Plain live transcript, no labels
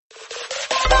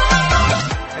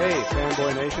Hey,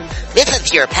 Fanboy Nation. This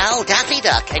is your pal Daffy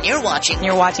Duck, and you're watching.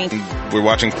 We're watching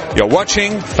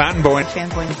Fanboy.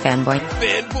 Fanboy,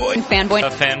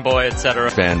 a fanboy, etc.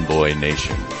 Fanboy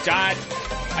Nation. God,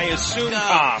 I assume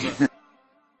Tom.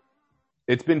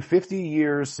 It's been 50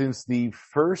 years since the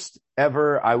first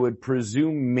ever, I would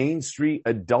presume, Main Street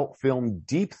adult film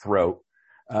Deep Throat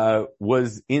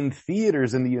was in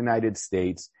theaters in the United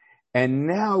States. And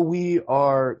now we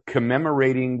are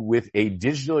commemorating with a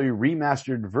digitally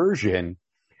remastered version,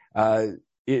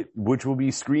 which will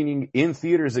be screening in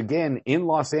theaters again in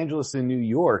Los Angeles and New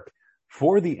York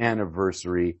for the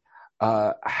anniversary.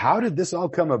 How did this all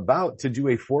come about to do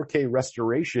a 4K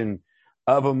restoration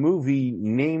of a movie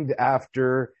named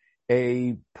after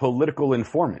a political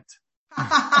informant?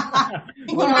 Let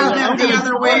me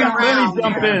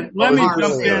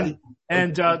jump in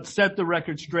and set the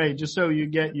record straight, just so you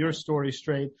get your story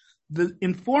straight. The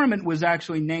informant was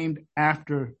actually named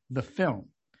after the film.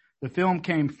 The film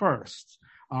came first.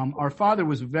 Our father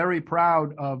was very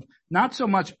proud of not so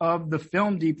much of the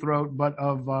film Deep Throat, but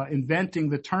of inventing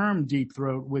the term Deep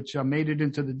Throat, which made it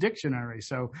into the dictionary.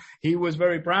 So he was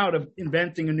very proud of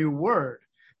inventing a new word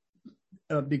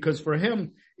because for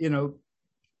him,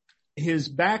 his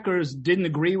backers didn't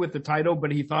agree with the title,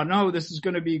 but he thought, no, this is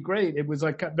going to be great. It was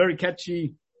like very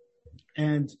catchy.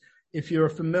 And if you're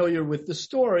familiar with the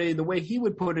story, the way he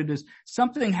would put it is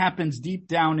something happens deep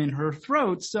down in her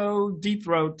throat. So Deep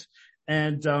Throat.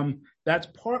 And,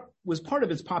 was part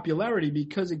of its popularity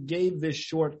because it gave this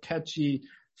short, catchy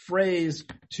phrase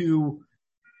to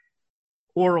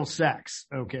oral sex,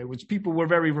 okay, which people were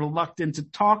very reluctant to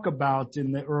talk about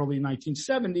in the early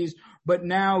 1970s. But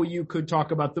now you could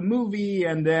talk about the movie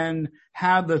and then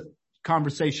have the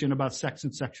conversation about sex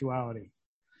and sexuality.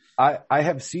 I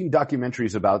have seen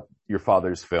documentaries about your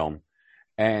father's film,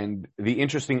 and the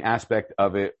interesting aspect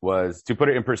of it was to put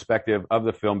it in perspective of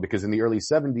the film, because in the early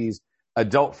 70s,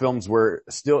 adult films were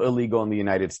still illegal in the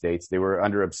United States. They were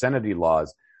under obscenity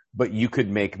laws, but you could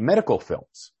make medical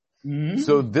films. Mm-hmm.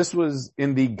 So this was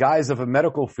in the guise of a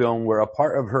medical film where a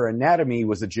part of her anatomy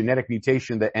was a genetic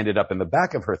mutation that ended up in the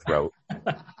back of her throat.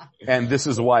 And this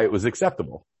is why it was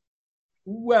acceptable.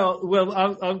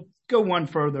 Well, I'll go one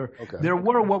further. Okay. There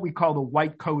were what we call the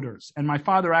white coders. And my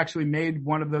father actually made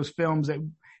one of those films.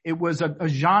 It was a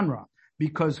genre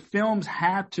because films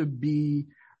had to be,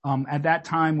 at that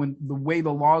time, when the way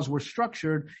the laws were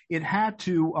structured, it had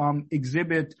to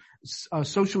exhibit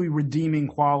socially redeeming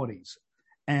qualities.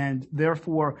 And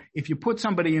therefore, if you put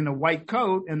somebody in a white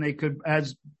coat and they could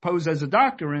pose as a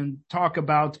doctor and talk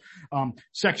about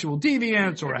sexual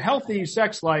deviance or a healthy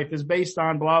sex life is based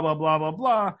on blah, blah, blah, blah,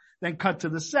 blah, then cut to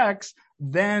the sex,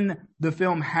 then the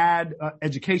film had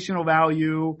educational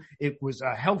value, it was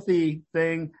a healthy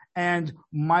thing, and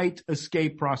might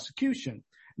escape prosecution.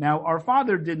 Now, our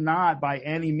father did not by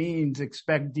any means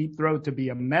expect Deep Throat to be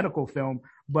a medical film,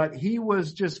 but he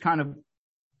was just kind of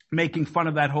making fun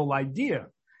of that whole idea.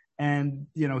 And,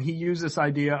 he used this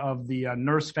idea of the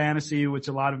nurse fantasy, which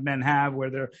a lot of men have,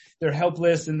 where they're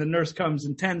helpless and the nurse comes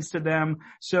and tends to them.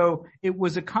 So it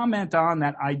was a comment on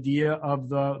that idea of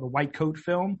the white coat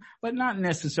film, but not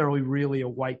necessarily really a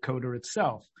white coater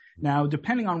itself. Now,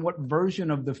 depending on what version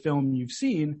of the film you've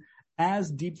seen, as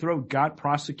Deep Throat got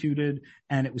prosecuted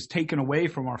and it was taken away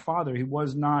from our father, he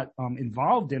was not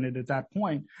involved in it at that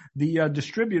point. The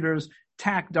distributors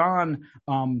tacked on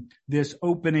this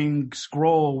opening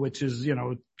scroll, which is,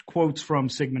 quotes from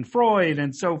Sigmund Freud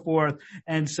and so forth.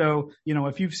 And so,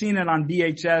 if you've seen it on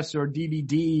VHS or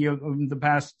DVD in the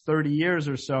past 30 years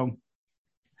or so,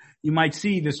 you might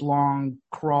see this long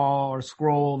crawl or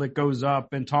scroll that goes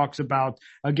up and talks about,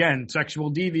 again,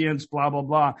 sexual deviance, blah, blah,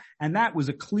 blah. And that was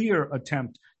a clear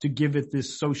attempt to give it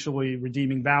this socially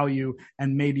redeeming value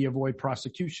and maybe avoid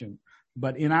prosecution.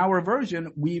 But in our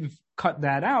version, we've cut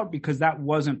that out because that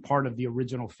wasn't part of the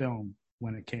original film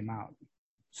when it came out.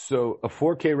 So a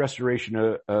 4K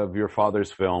restoration of your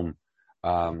father's film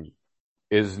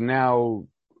is now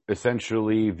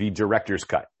essentially the director's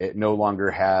cut. It no longer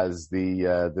has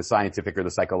the scientific or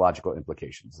the psychological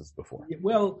implications as before.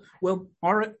 Well,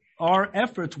 our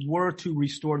efforts were to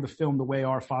restore the film the way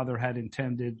our father had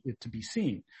intended it to be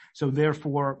seen. So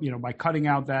therefore, by cutting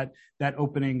out that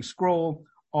opening scroll,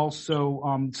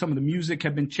 also, some of the music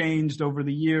had been changed over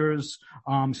the years.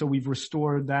 So we've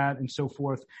restored that and so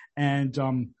forth. And,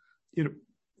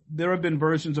 there have been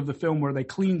versions of the film where they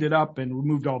cleaned it up and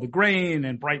removed all the grain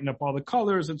and brightened up all the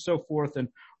colors and so forth. And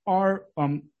our,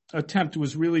 attempt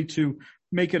was really to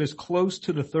make it as close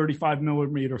to the 35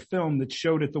 millimeter film that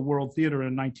showed at the World Theater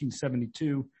in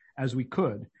 1972 as we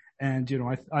could. And,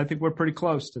 I think we're pretty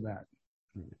close to that.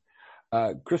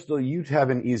 Crystal, you'd have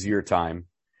an easier time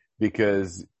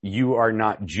because you are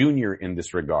not junior in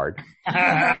this regard. So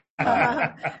I'm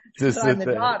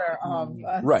the daughter of.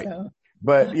 Right. So.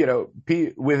 But,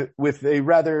 with a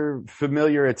rather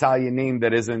familiar Italian name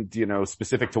that isn't,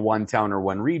 specific to one town or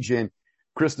one region,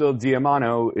 Crystal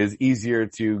Diamano is easier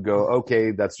to go,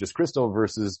 okay, that's just Crystal,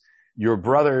 versus your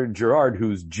brother Gerard,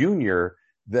 who's junior,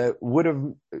 that would have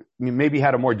maybe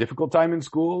had a more difficult time in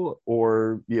school,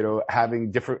 or,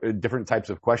 having different types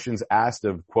of questions asked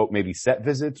of, quote, maybe set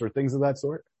visits or things of that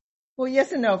sort? Well,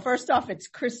 yes and no. First off, it's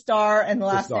Christar, and the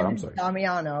last name is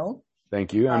Damiano.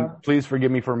 Thank you. And please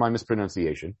forgive me for my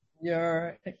mispronunciation.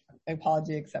 Your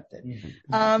apology accepted.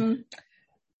 Mm-hmm.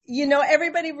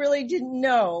 Everybody really didn't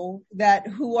know that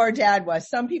who our dad was.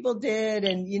 Some people did,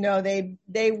 and,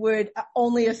 they would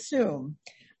only assume.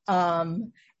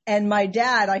 And my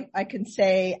dad, I can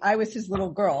say I was his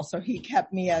little girl, so he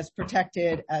kept me as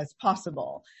protected as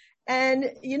possible. And,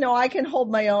 I can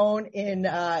hold my own in,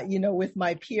 with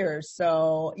my peers.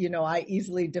 So, I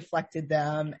easily deflected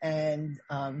them and,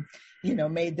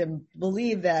 made them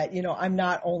believe that, I'm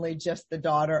not only just the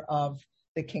daughter of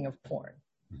the king of porn.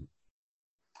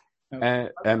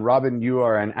 And Robin, you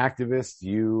are an activist.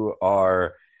 You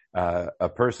are a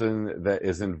person that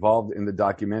is involved in the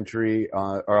documentary,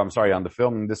 on the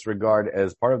film in this regard,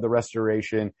 as part of the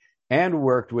restoration, and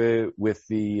worked with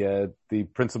the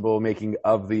principal making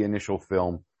of the initial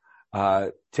film.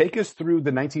 Take us through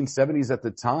the 1970s at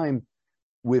the time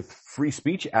with free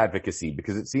speech advocacy,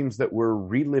 because it seems that we're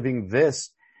reliving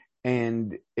this,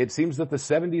 and it seems that the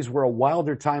 70s were a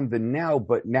wilder time than now,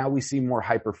 but now we seem more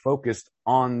hyper-focused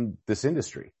on this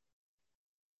industry.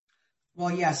 Well,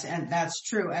 yes, and that's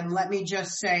true. And let me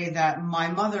just say that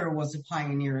my mother was a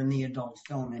pioneer in the adult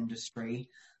film industry.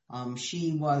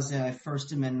 She was a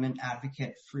First Amendment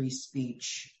advocate, free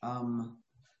speech, a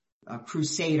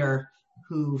crusader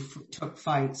who took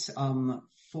fights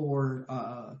for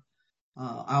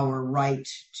our right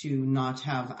to not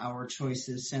have our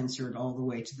choices censored all the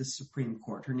way to the Supreme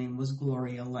Court. Her name was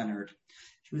Gloria Leonard.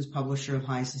 She was publisher of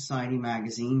High Society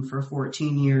magazine for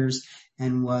 14 years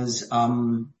and was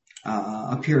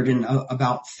appeared in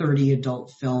about 30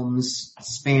 adult films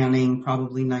spanning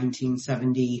probably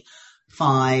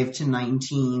 1975 to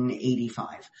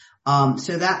 1985.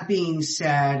 So that being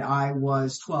said, I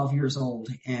was 12 years old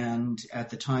and at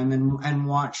the time and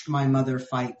watched my mother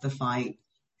fight the fight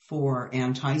for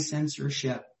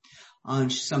anti-censorship on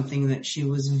something that she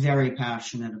was very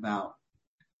passionate about.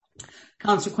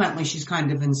 Consequently, she's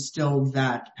kind of instilled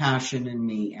that passion in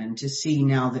me, and to see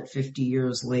now that 50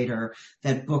 years later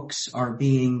that books are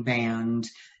being banned,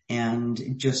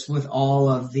 and just with all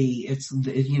of it's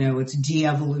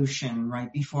de-evolution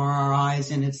right before our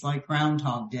eyes, and it's like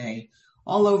Groundhog Day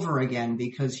all over again,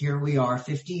 because here we are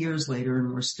 50 years later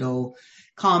and we're still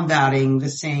combating the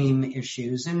same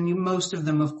issues. And most of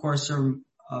them, of course, are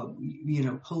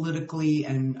politically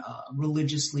and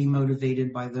religiously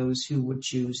motivated by those who would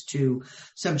choose to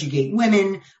subjugate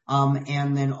women,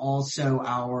 and then also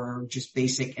our just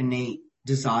basic innate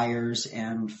desires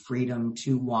and freedom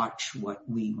to watch what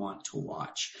we want to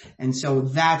watch. And so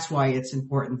that's why it's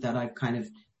important that I've kind of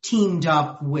teamed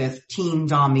up with Team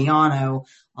Damiano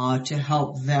to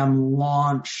help them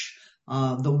launch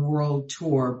the world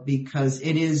tour, because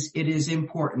it is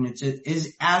important. It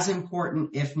is as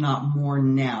important, if not more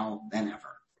now than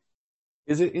ever.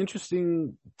 Is it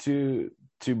interesting to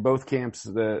both camps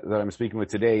that I'm speaking with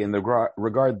today, in the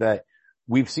regard that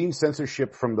we've seen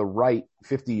censorship from the right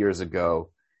 50 years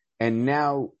ago, and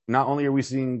now not only are we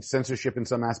seeing censorship in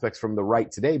some aspects from the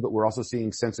right today, but we're also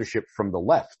seeing censorship from the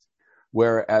left,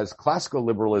 whereas classical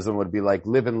liberalism would be like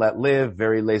live and let live,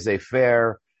 very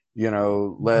laissez-faire,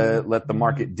 let the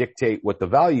market dictate what the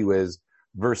value is,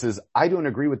 versus I don't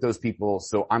agree with those people,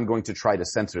 so I'm going to try to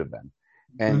censor them.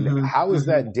 And how is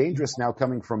that dangerous now,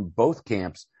 coming from both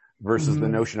camps, versus the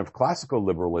notion of classical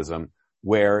liberalism,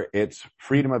 where it's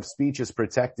freedom of speech is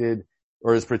protected,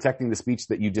 or is protecting the speech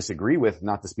that you disagree with,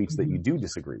 not the speech that you do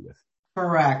disagree with?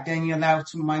 Correct. And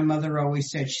that's what my mother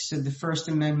always said. She said the First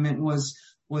Amendment was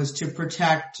to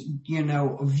protect,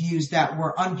 views that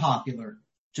were unpopular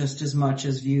just as much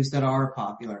as views that are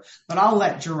popular. But I'll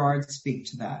let Gerard speak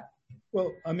to that.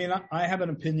 Well, I mean, I have an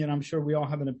opinion. I'm sure we all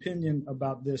have an opinion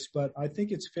about this, but I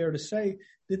think it's fair to say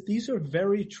that these are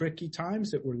very tricky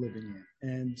times that we're living in.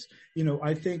 And,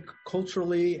 I think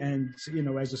culturally and,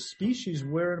 as a species,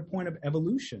 we're at a point of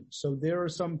evolution. So there are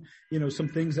some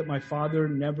things that my father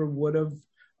never would have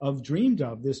dreamed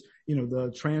of. This,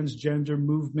 the transgender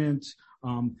movement,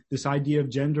 this idea of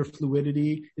gender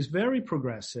fluidity is very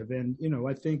progressive. And,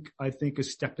 I think a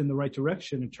step in the right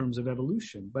direction in terms of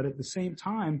evolution. But at the same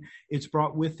time, it's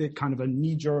brought with it kind of a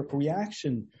knee-jerk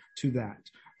reaction to that.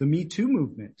 The Me Too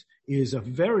movement is a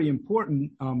very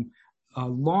important,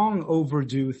 long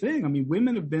overdue thing. I mean,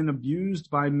 women have been abused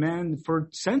by men for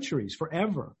centuries,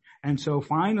 forever. And so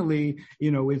finally,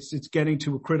 it's getting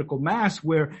to a critical mass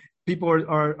where people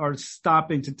are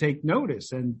stopping to take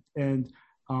notice. And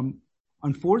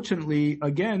unfortunately,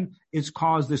 again, it's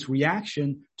caused this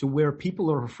reaction to where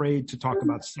people are afraid to talk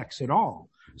about sex at all.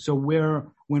 So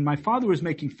when my father was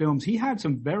making films, he had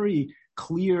some very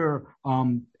clear,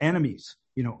 enemies,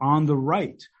 on the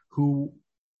right who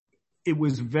it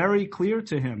was very clear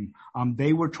to him.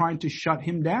 They were trying to shut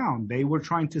him down. They were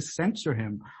trying to censor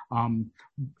him.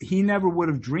 He never would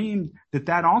have dreamed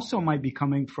that also might be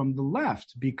coming from the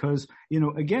left because,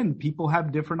 again, people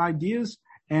have different ideas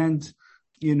and,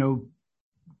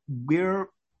 we're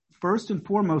first and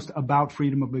foremost about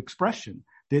freedom of expression,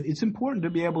 that it's important to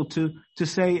be able to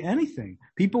say anything.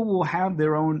 People will have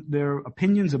their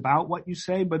opinions about what you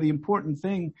say, but the important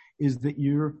thing is that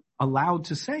you're allowed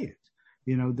to say it.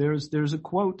 There's a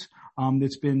quote,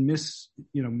 that's been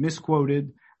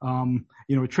misquoted,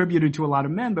 attributed to a lot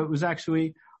of men, but it was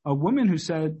actually a woman who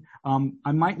said,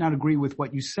 I might not agree with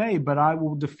what you say, but I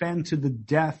will defend to the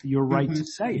death your right to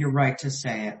say it. Your right to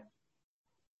say it.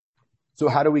 So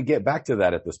how do we get back to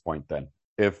that at this point then,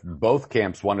 if both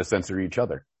camps want to censor each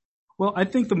other? Well, I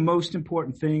think the most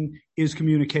important thing is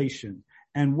communication.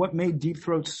 And what made Deep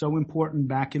Throat so important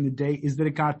back in the day is that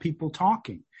it got people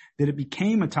talking, that it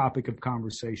became a topic of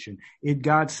conversation. It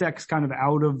got sex kind of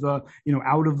out of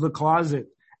the closet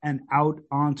and out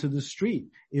onto the street.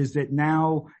 Is that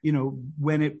now,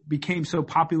 when it became so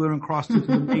popular and crossed into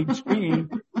the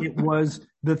mainstream, it was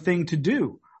the thing to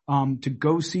do. To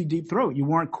go see Deep Throat. You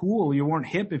weren't cool, you weren't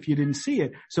hip if you didn't see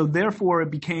it. So therefore it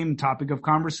became topic of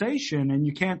conversation, and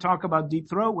you can't talk about Deep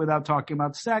Throat without talking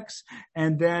about sex.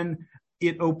 And then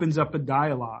it opens up a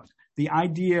dialogue. The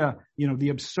idea, the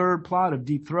absurd plot of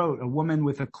Deep Throat, a woman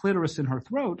with a clitoris in her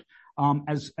throat,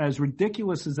 as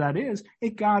ridiculous as that is,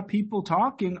 it got people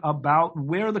talking about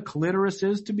where the clitoris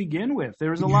is to begin with.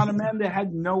 There's a lot of men that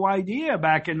had no idea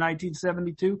back in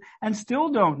 1972 and still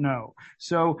don't know.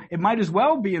 So it might as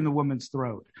well be in the woman's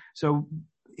throat. So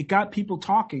it got people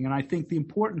talking. And I think the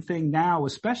important thing now,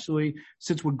 especially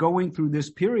since we're going through this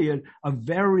period of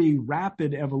very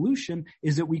rapid evolution,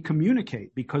 is that we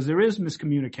communicate, because there is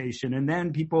miscommunication and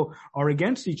then people are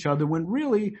against each other when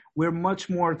really we're much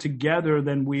more together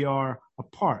than we are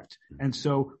apart. And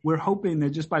so we're hoping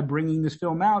that just by bringing this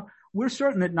film out, we're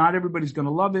certain that not everybody's going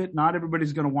to love it. Not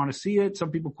everybody's going to want to see it.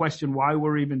 Some people question why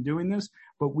we're even doing this,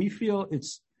 but we feel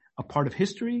it's a part of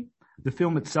history. The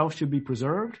film itself should be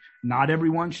preserved. Not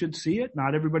everyone should see it.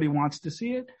 Not everybody wants to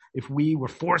see it. If we were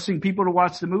forcing people to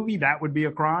watch the movie, that would be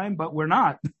a crime, but we're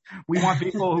not. We want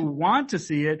people who want to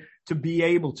see it to be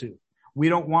able to. We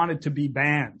don't want it to be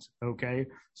banned. Okay.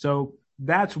 So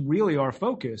that's really our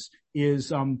focus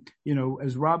is,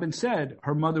 as Robin said,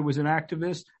 her mother was an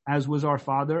activist, as was our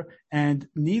father, and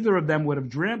neither of them would have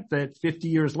dreamt that 50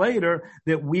 years later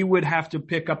that we would have to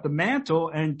pick up the mantle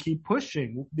and keep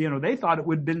pushing. They thought it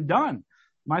would have been done.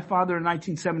 My father in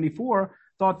 1974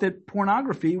 thought that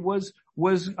pornography was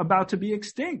about to be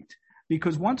extinct,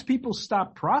 because once people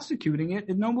stop prosecuting it,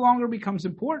 it no longer becomes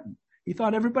important. He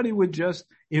thought everybody would just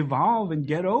evolve and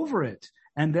get over it,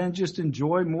 and then just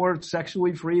enjoy more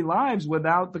sexually free lives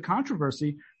without the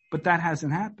controversy. But that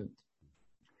hasn't happened.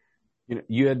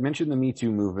 You had mentioned the Me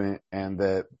Too movement and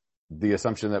that the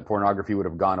assumption that pornography would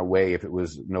have gone away if it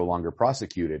was no longer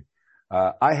prosecuted.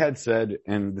 I had said,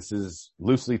 and this is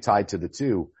loosely tied to the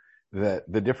two, that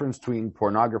the difference between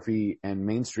pornography and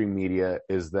mainstream media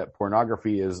is that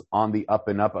pornography is on the up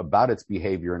and up about its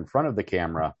behavior in front of the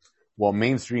camera, while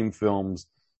mainstream films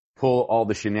pull all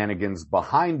the shenanigans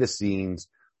behind the scenes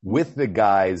with the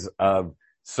guise of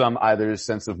some either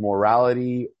sense of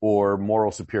morality or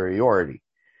moral superiority.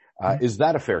 Is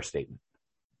that a fair statement?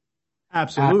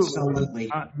 Absolutely.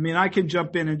 I can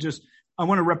jump in and I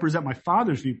want to represent my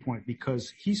father's viewpoint,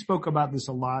 because he spoke about this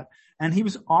a lot, and he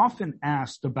was often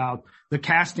asked about the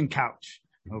casting couch.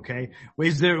 Okay.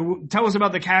 Tell us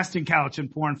about the casting couch in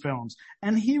porn films.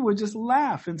 And he would just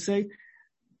laugh and say,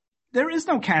 there is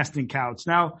no casting couch.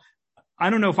 Now, I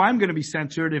don't know if I'm going to be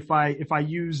censored if I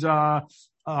use,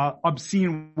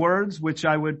 obscene words, which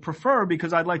I would prefer,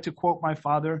 because I'd like to quote my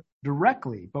father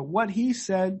directly. But what he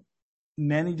said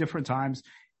many different times,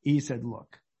 he said,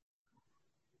 look,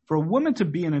 for a woman to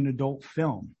be in an adult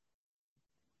film,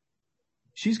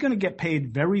 she's going to get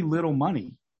paid very little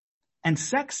money, and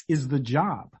sex is the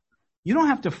job. You don't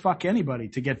have to fuck anybody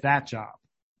to get that job.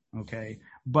 Okay.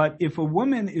 But if a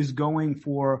woman is going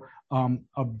for,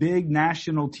 a big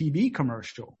national TV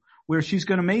commercial where she's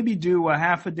going to maybe do a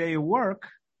half a day of work,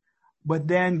 but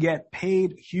then get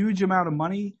paid huge amount of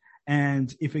money.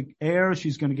 And if it airs,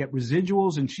 she's going to get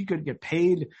residuals, and she could get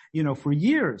paid, for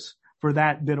years for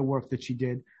that bit of work that she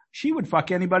did. She would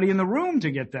fuck anybody in the room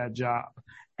to get that job.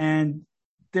 And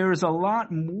there's a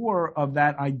lot more of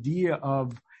that idea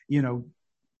of,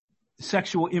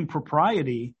 sexual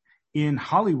impropriety in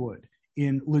Hollywood,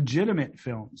 in legitimate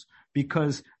films,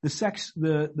 because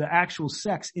the actual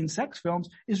sex in sex films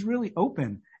is really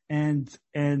open and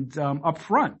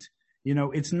upfront.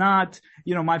 It's not,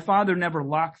 my father never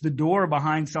locked the door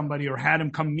behind somebody or had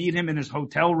him come meet him in his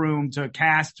hotel room to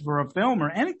cast for a film or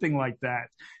anything like that.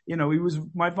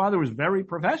 My father was very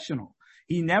professional.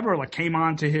 He never came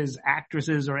on to his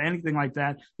actresses or anything like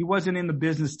that. He wasn't in the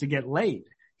business to get laid.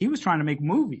 He was trying to make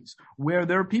movies where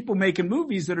there are people making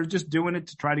movies that are just doing it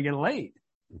to try to get laid.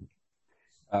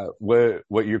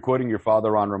 What you're quoting your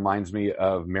father on reminds me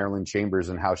of Marilyn Chambers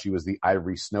and how she was the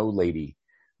Ivory Snow lady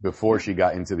before she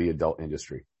got into the adult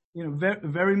industry. Very,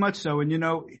 very much so.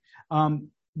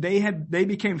 And, they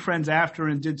became friends after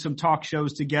and did some talk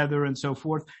shows together and so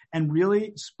forth, and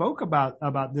really spoke about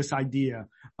this idea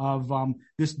of,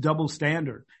 this double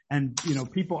standard. And,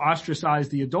 people ostracize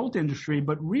the adult industry,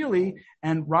 but really,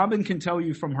 and Robin can tell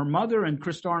you from her mother, and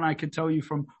Christar and I can tell you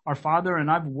from our father,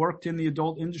 and I've worked in the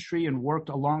adult industry and worked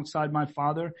alongside my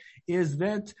father, is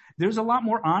that there's a lot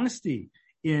more honesty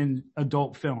in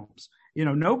adult films.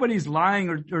 Nobody's lying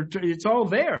or it's all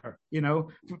there,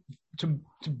 to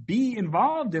be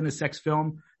involved in a sex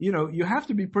film, you have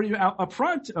to be pretty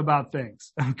upfront about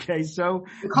things. Okay. So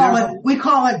we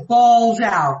call it balls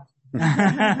out.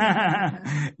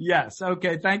 Yes.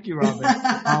 Okay. Thank you,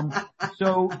 Robin.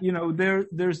 So,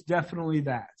 there's definitely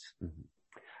that.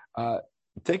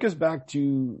 Take us back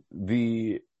to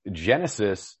the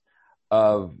genesis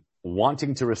of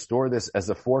wanting to restore this as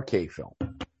a 4K film.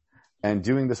 And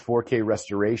doing this 4K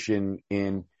restoration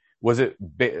was it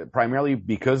primarily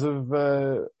because of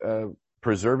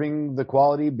preserving the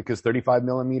quality, because 35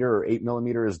 millimeter or 8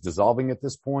 millimeter is dissolving at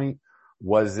this point?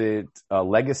 Was it a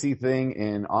legacy thing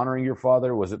in honoring your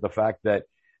father? Was it the fact that,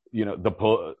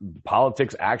 the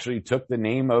politics actually took the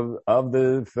name of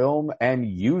the film and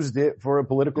used it for a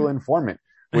political informant,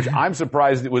 which I'm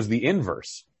surprised it was the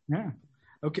inverse. Yeah.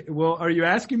 Okay. Well, are you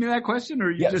asking me that question,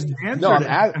 or you just answered No, I'm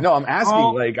it? I'm asking.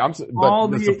 All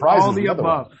the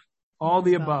above. All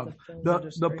the above.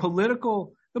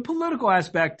 The political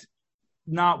aspect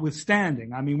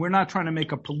notwithstanding. I mean, we're not trying to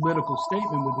make a political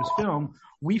statement with this film.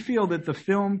 We feel that the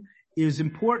film is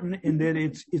important in that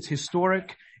it's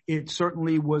historic. It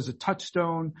certainly was a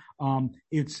touchstone.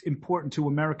 It's important to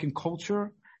American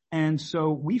culture, and so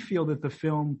we feel that the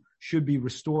film should be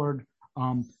restored.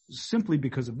 Simply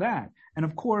because of that. And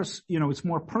of course, it's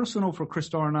more personal for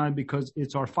Christar and I because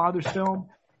it's our father's film.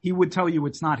 He would tell you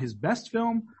it's not his best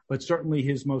film, but certainly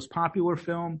his most popular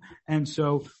film. And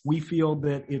so we feel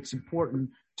that it's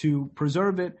important to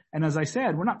preserve it. And as I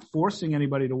said, we're not forcing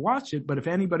anybody to watch it, but if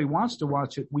anybody wants to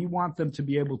watch it, we want them to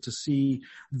be able to see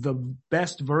the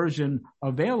best version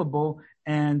available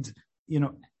and,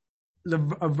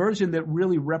 a version that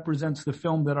really represents the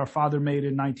film that our father made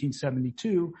in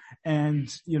 1972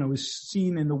 and, is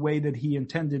seen in the way that he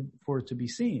intended for it to be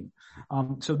seen.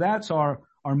 So that's our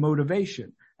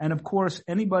motivation. And of course,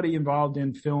 anybody involved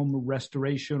in film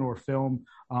restoration or film,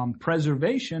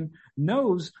 preservation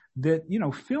knows that,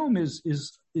 film is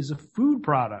a food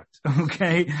product.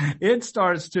 Okay. It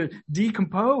starts to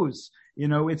decompose.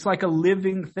 It's like a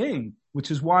living thing,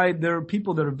 which is why there are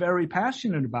people that are very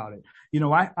passionate about it.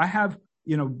 I have,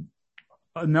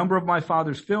 a number of my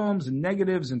father's films and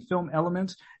negatives and film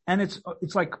elements, and it's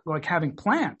like having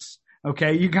plants.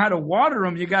 Okay. You got to water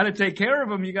them. You got to take care of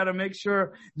them. You got to make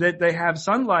sure that they have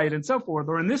sunlight and so forth.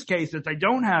 Or in this case, that they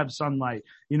don't have sunlight,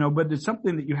 but it's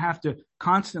something that you have to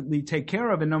constantly take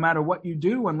care of. And no matter what you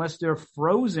do, unless they're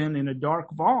frozen in a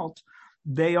dark vault,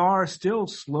 they are still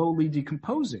slowly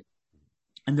decomposing.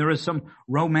 And there is some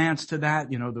romance to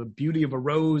that. The beauty of a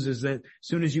rose is that as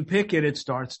soon as you pick it, it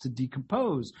starts to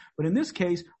decompose. But in this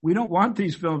case, we don't want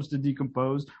these films to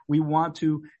decompose. We want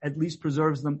to at least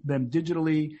preserve them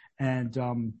digitally. And,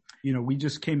 we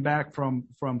just came back from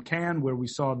Cannes where we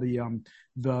saw the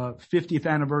 50th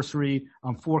anniversary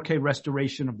 4K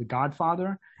restoration of The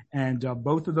Godfather. And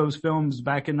both of those films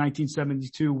back in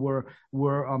 1972 were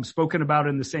spoken about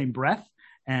in the same breath.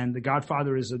 And The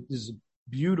Godfather is a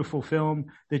beautiful film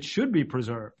that should be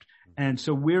preserved. And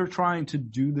so we're trying to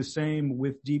do the same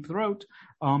with Deep Throat,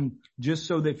 just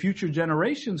so that future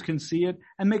generations can see it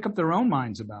and make up their own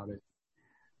minds about it.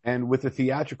 And with the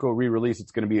theatrical re-release,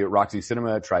 it's going to be at Roxy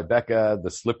Cinema, Tribeca. The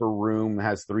Slipper Room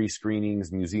has 3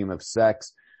 screenings, Museum of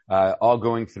Sex, all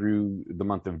going through the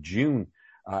month of June.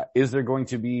 Is there going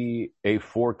to be a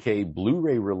 4K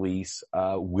Blu-ray release?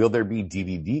 Will there be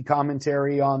DVD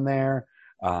commentary on there?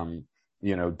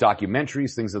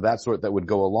 Documentaries, things of that sort that would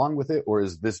go along with it? Or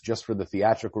is this just for the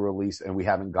theatrical release and we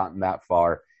haven't gotten that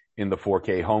far in the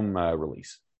 4K home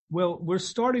release? Well, we're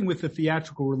starting with the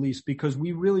theatrical release because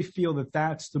we really feel that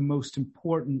that's the most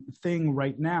important thing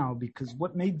right now, because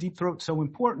what made Deep Throat so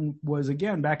important was,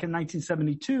 again, back in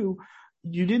 1972,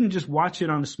 you didn't just watch it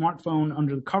on a smartphone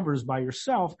under the covers by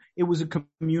yourself. It was a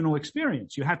communal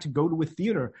experience. You had to go to a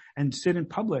theater and sit in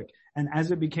public. And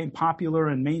as it became popular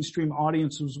and mainstream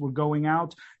audiences were going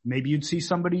out, maybe you'd see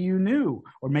somebody you knew,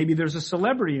 or maybe there's a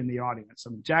celebrity in the audience.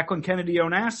 I mean, Jacqueline Kennedy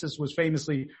Onassis was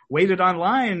famously waited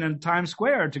online in Times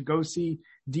Square to go see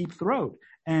Deep Throat.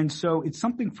 And so it's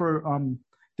something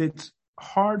that's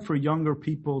hard for younger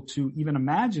people to even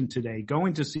imagine today,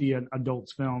 going to see an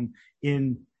adult film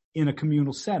in a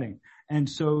communal setting. And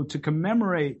so to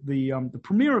commemorate the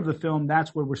premiere of the film,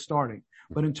 that's where we're starting.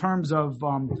 But in terms of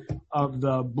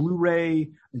the Blu-ray,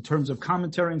 in terms of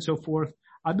commentary and so forth,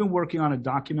 I've been working on a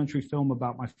documentary film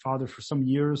about my father for some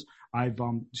years. I've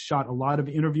shot a lot of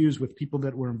interviews with people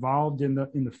that were involved in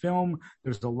the film.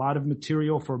 There's a lot of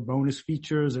material for bonus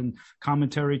features and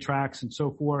commentary tracks and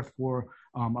so forth for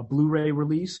a Blu-ray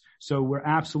release. So we're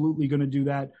absolutely going to do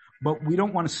that. But we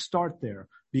don't want to start there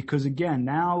because, again,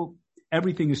 now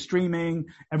everything is streaming,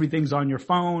 everything's on your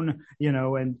phone,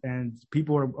 and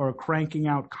people are cranking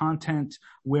out content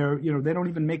where, they don't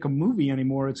even make a movie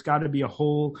anymore. It's got to be a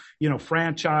whole,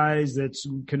 franchise that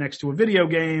connects to a video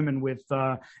game and with,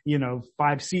 5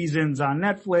 seasons on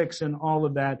Netflix and all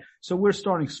of that. So we're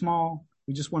starting small.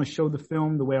 We just want to show the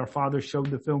film the way our father showed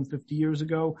the film 50 years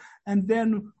ago. And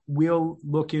then we'll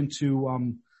look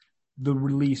into, the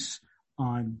release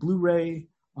on Blu-ray,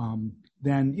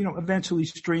 then, eventually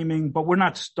streaming, but we're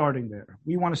not starting there.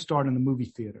 We want to start in the movie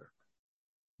theater.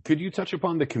 Could you touch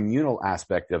upon the communal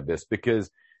aspect of this? Because,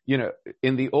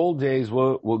 in the old days,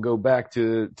 we'll go back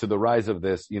to the rise of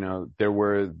this, there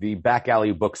were the back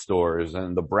alley bookstores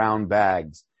and the brown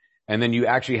bags. And then you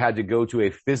actually had to go to a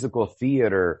physical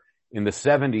theater in the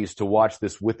 70s to watch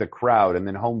this with a crowd. And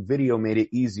then home video made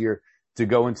it easier to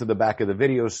go into the back of the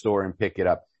video store and pick it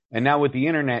up. And now with the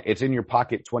internet, it's in your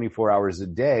pocket 24 hours a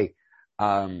day.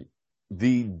 The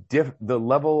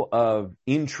level of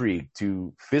intrigue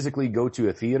to physically go to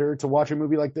a theater to watch a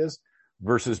movie like this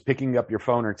versus picking up your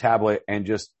phone or tablet and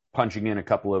just punching in a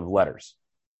couple of letters.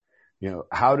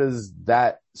 How does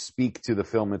that speak to the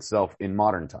film itself in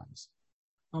modern times?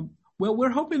 Well,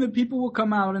 we're hoping that people will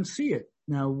come out and see it.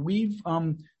 Now, we've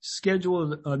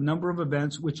scheduled a number of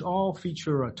events which all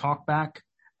feature a talkback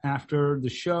after the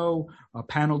show, a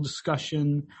panel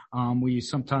discussion. We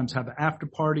sometimes have an after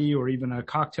party or even a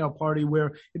cocktail party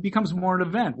where it becomes more an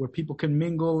event where people can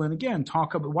mingle and, again,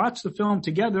 watch the film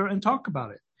together and talk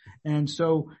about it. And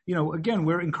so, again,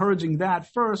 we're encouraging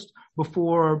that first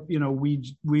before,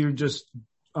 we're just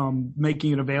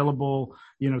making it available,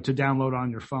 to download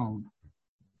on your phone.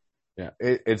 Yeah,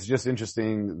 it's just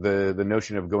interesting, the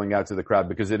notion of going out to the crowd,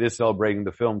 because it is celebrating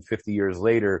the film 50 years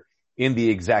later in the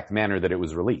exact manner that it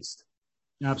was released.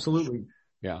 Absolutely.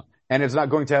 Yeah. And it's not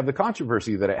going to have the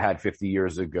controversy that it had 50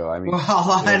 years ago. I mean,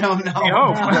 I don't know. We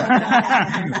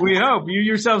hope. We hope. You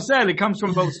yourself said it comes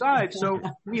from both sides. So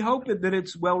we hope that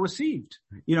it's well received,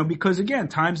 because again,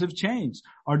 times have changed.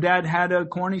 Our dad had a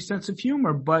corny sense of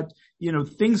humor, but,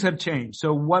 things have changed.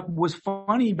 So what was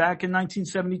funny back in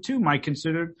 1972 might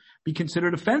be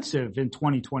considered offensive in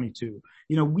 2022.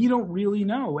 We don't really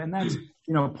know. And that's,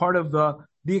 part of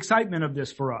the excitement of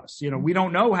this for us. We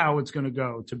don't know how it's going to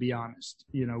go, to be honest.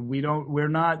 We're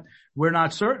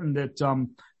not certain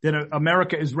that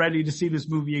America is ready to see this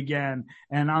movie again.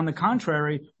 And on the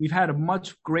contrary, we've had a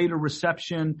much greater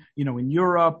reception, in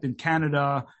Europe, in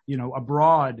Canada,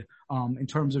 abroad, in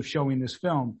terms of showing this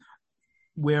film.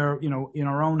 Where, in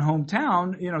our own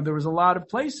hometown, there was a lot of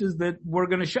places that were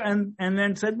going to show and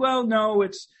then said, well, no,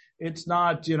 it's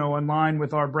not, in line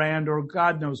with our brand or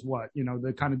God knows what,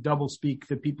 the kind of double speak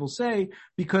that people say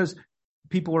because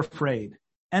people are afraid.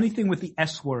 Anything with the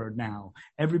S word now,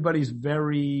 everybody's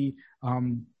very,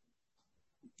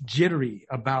 jittery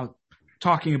about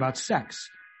talking about sex.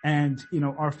 And,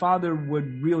 our father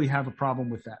would really have a problem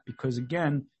with that because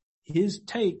again, his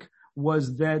take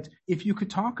was that if you could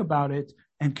talk about it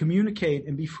and communicate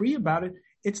and be free about it,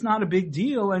 it's not a big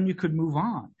deal and you could move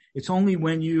on. It's only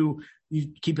when you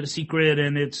keep it a secret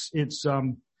and it's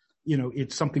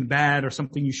something bad or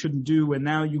something you shouldn't do. And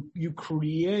now you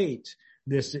create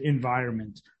this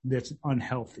environment that's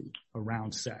unhealthy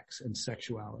around sex and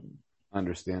sexuality.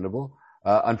 Understandable.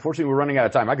 Unfortunately, we're running out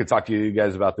of time. I could talk to you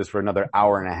guys about this for another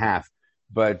hour and a half,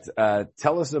 but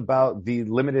tell us about the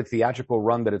limited theatrical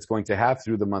run that it's going to have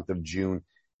through the month of June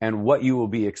and what you will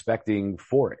be expecting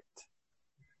for it.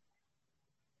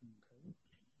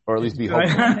 Or at least be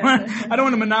hopeful. I don't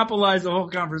want to monopolize the whole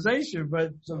conversation,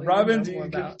 but Robin,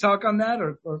 can you talk on that,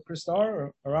 or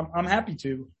Christar, or I'm happy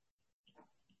to.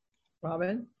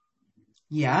 Robin?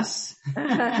 Yes.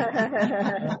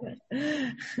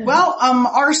 Well,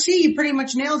 RC, you pretty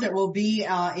much nailed it. We'll be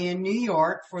in New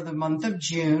York for the month of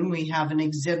June. We have an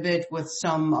exhibit with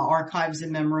some archives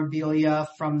and memorabilia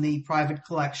from the private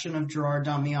collection of Gerard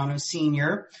Damiano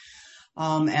Sr.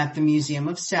 At the Museum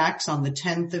of Sex. On the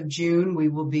 10th of June, we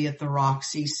will be at the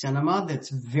Roxy Cinema. That's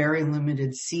very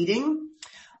limited seating.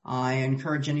 I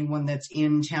encourage anyone that's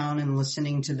in town and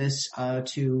listening to this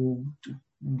to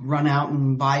run out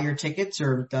and buy your tickets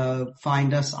or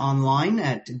find us online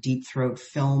at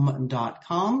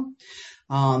deepthroatfilm.com.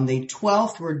 On the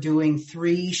 12th, we're doing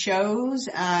 3 shows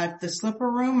at the Slipper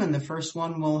Room, and the first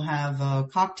one will have a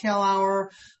cocktail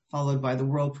hour, followed by the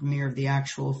world premiere of the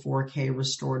actual 4K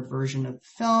restored version of the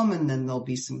film, and then there'll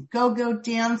be some go-go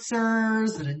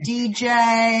dancers and a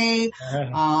DJ,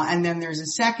 and then there's a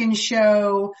second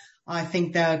show. I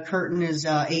think the curtain is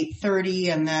 8:30,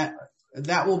 and that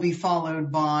will be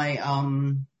followed by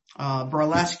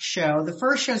burlesque show. The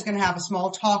first show is going to have a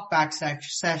small talkback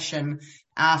session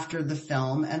after the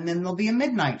film, and then there'll be a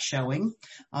midnight showing.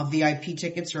 VIP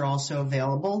tickets are also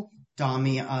available.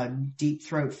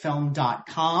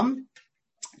 deepthroatfilm.com,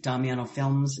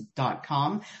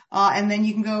 DamianoFilms.com. And then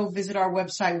you can go visit our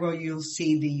website where you'll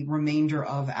see the remainder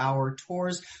of our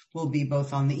tours. We'll be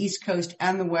both on the East Coast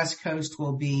and the West Coast.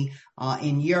 We'll be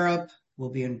in Europe.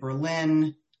 We'll be in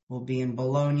Berlin. We'll be in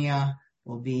Bologna.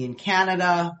 We'll be in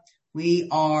Canada. We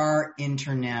are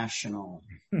international.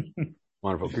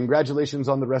 Wonderful. Congratulations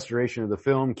on the restoration of the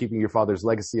film, keeping your father's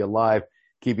legacy alive,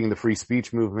 keeping the free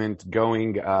speech movement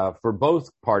going for both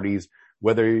parties,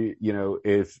 whether,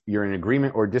 if you're in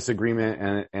agreement or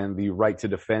disagreement and the right to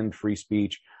defend free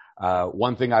speech.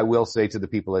 One thing I will say to the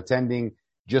people attending,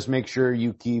 just make sure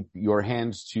you keep your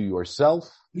hands to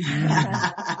yourself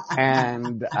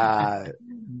and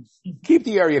keep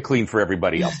the area clean for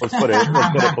everybody else. Let's put it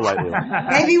politely.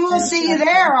 Maybe we'll see you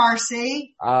there,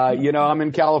 RC. I'm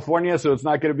in California, so it's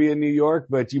not going to be in New York,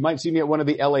 but you might see me at one of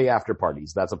the LA after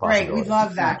parties. That's a possibility. Great. We'd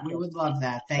love that. We would love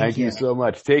that. Thank you. Thank you so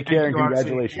much. Take care and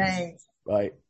congratulations. Thanks. Bye.